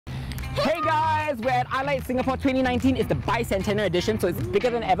guys, we're at iLight Singapore 2019. It's the Bicentennial edition, so it's bigger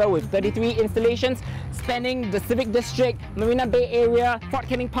than ever with 33 installations spanning the Civic District, Marina Bay area, Fort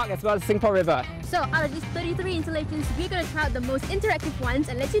Canning Park, as well as Singapore River. So out of these 33 installations, we're going to try out the most interactive ones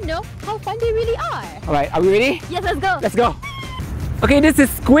and let you know how fun they really are. Alright, are we ready? Yes, let's go! Let's go! Okay, this is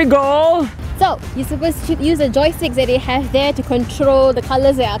Squiggle! So, you're supposed to use the joysticks that they have there to control the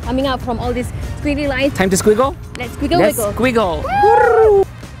colours that are coming out from all these squiggly lines. Time to squiggle? Let's squiggle wiggle. Squiggle! Woo!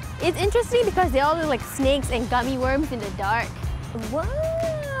 It's interesting because they all look like snakes and gummy worms in the dark.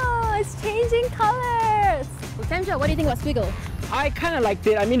 Wow! It's changing colours! Well, Samja, what do you think about squiggle? I kind of liked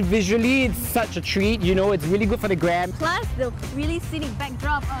it. I mean, visually it's such a treat, you know, it's really good for the gram. Plus the really scenic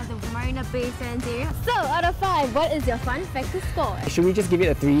backdrop of the Marina Bay Sands area. So, out of 5, what is your fun factor score? Should we just give it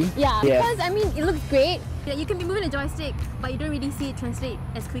a 3? Yeah, because I mean, it looks great. You can be moving the joystick, but you don't really see it translate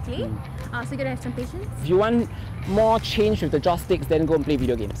as quickly. So you gotta have some patience. If you want more change with the joysticks, then go and play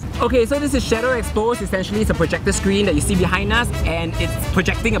video games. Okay, so this is Shadow Exposed. Essentially, it's a projector screen that you see behind us, and it's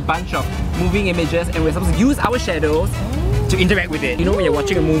projecting a bunch of moving images, and we're supposed to use our shadows to interact with it. You know when you're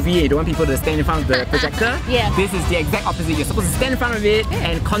watching a movie and you don't want people to stand in front of the projector? Yeah. This is the exact opposite. You're supposed to stand in front of it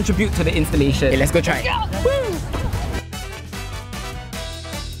and contribute to the installation. Okay, let's go try it. Woo!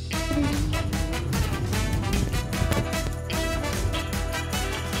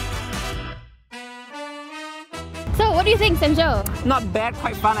 So, what do you think, Samjo? Not bad,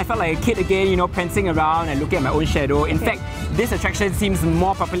 quite fun. I felt like a kid again, you know, prancing around and looking at my own shadow. In fact, this attraction seems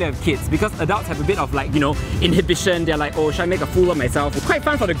more popular with kids because adults have a bit of like, you know, inhibition. They're like, oh, should I make a fool of myself? It's quite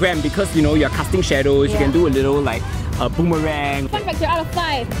fun for the gram because, you know, you're casting shadows. You can do a little like a boomerang. Fun factor out of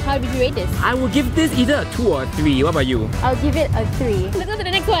 5, how did you rate this? I will give this either a 2 or a 3. What about you? I'll give it a 3. Let's go to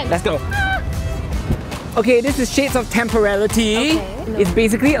the next one. Let's go. Okay, this is Shades of Temporality. Okay. It's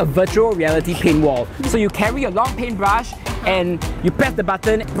basically a virtual reality paint wall. So you carry a long paintbrush and you press the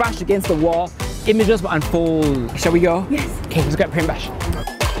button, brush against the wall, images will unfold. Shall we go? Yes. Okay, let's grab a paintbrush.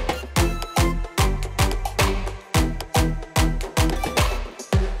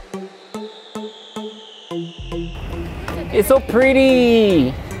 It's so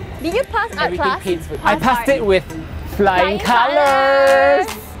pretty! Did you pass art class? I passed it with flying colours!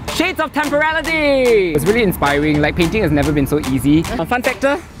 Shades of Temporality! It's really inspiring, like painting has never been so easy. Fun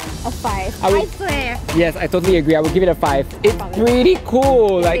factor? A 5. I swear! Yes, I totally agree. I would give it a 5. It's pretty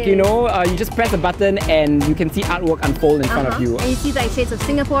cool. Like, you know, you just press a button and you can see artwork unfold in front of you. And you see like Shades of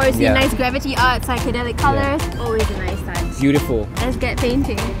Singapore, you see nice gravity art, psychedelic colours. Always a nice touch. Beautiful. Let's get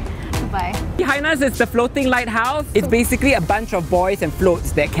painting. Bye. Behind us is the floating lighthouse. It's basically a bunch of buoys and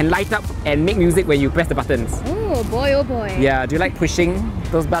floats that can light up and make music when you press the buttons. Oh boy, oh boy. Yeah, do you like pushing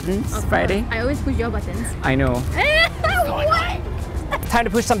those buttons, Friday? I always push your buttons. I know. What? Time to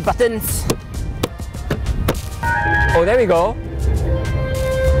push some buttons. Oh, there we go.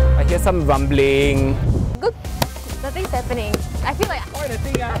 I hear some rumbling. Good. Nothing's happening. I feel like... Oh, the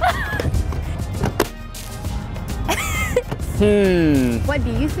thing, What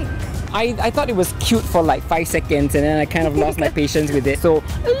do you think? I thought it was cute for like 5 seconds and then I kind of lost my patience with it. So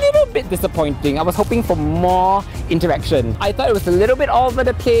a little bit disappointing. I was hoping for more interaction. I thought it was a little bit all over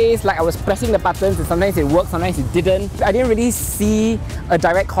the place, like I was pressing the buttons and sometimes it worked, sometimes it didn't. I didn't really see a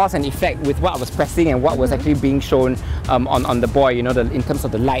direct cause and effect with what I was pressing and what was actually being shown on the buoy, you know, in terms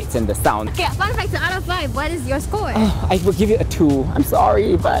of the lights and the sound. Okay, fun factor out of 5, what is your score? I would give it a 2. I'm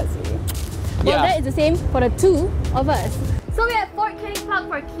sorry, but... Well, that is the same for the 2 of us. So we're at Fort Canning Park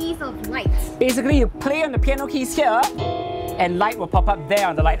for Keys of Light. Basically, you play on the piano keys here, and light will pop up there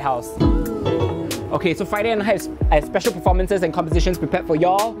on the lighthouse. Okay, so Friday and I have special performances and compositions prepared for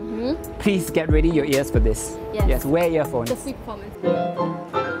y'all. Please get ready your ears for this. Yes, wear earphones. The free performance.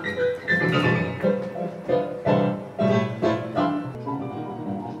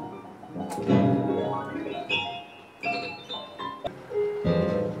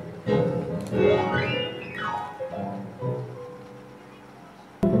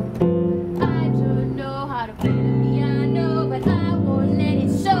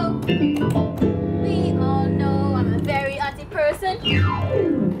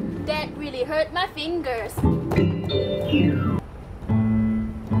 That really hurt my fingers.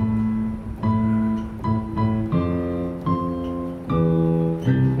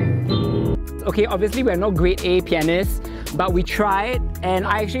 Okay, obviously we're no grade A pianists, but we tried and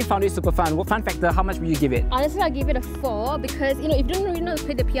I actually found it super fun. What fun factor, how much would you give it? Honestly, I'll give it a 4 because, you know, if you don't really know how to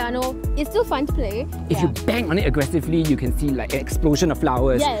play the piano, it's still fun to play. If you bang on it aggressively, you can see like an explosion of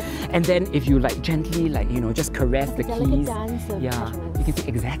flowers. Yes. And then if you like gently, like, you know, just caress the keys. Dance of passionate. You can see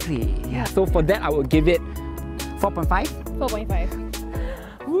exactly. Yeah. So for that, I would give it 4.5.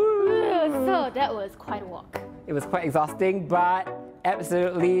 4.5. Woo! So that was quite a walk. It was quite exhausting, but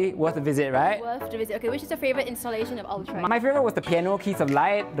absolutely worth a visit, right? Worth to visit. Okay, which is your favorite installation of iLight? My favorite was the piano keys of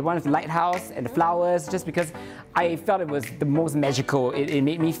light, the one with the lighthouse and the flowers, just because I felt it was the most magical. It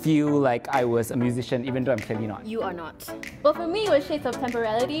made me feel like I was a musician, even though I'm clearly not. You are not. Well, for me, it was Shades of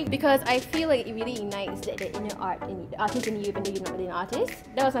Temporality because I feel like it really ignites the inner art in the artist in you, even though you're not really an artist.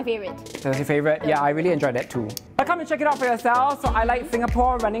 That was my favorite. That was your favorite? Yeah, I really enjoyed that too. But come and check it out for yourself. So iLight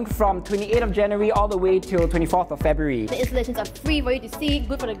Singapore running from 28th of January all the way till 24th of February. The installations are free for you to see,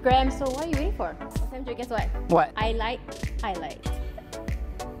 good for the gram, so what are you waiting for? Samjo, guess what? What? iLight.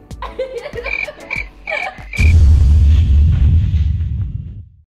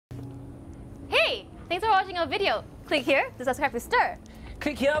 Hey! Thanks for watching our video. Click here to subscribe to Stirr.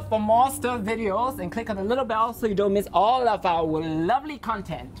 Click here for more Stirr videos and click on the little bell so you don't miss all of our lovely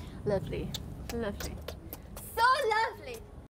content. Lovely. Lovely.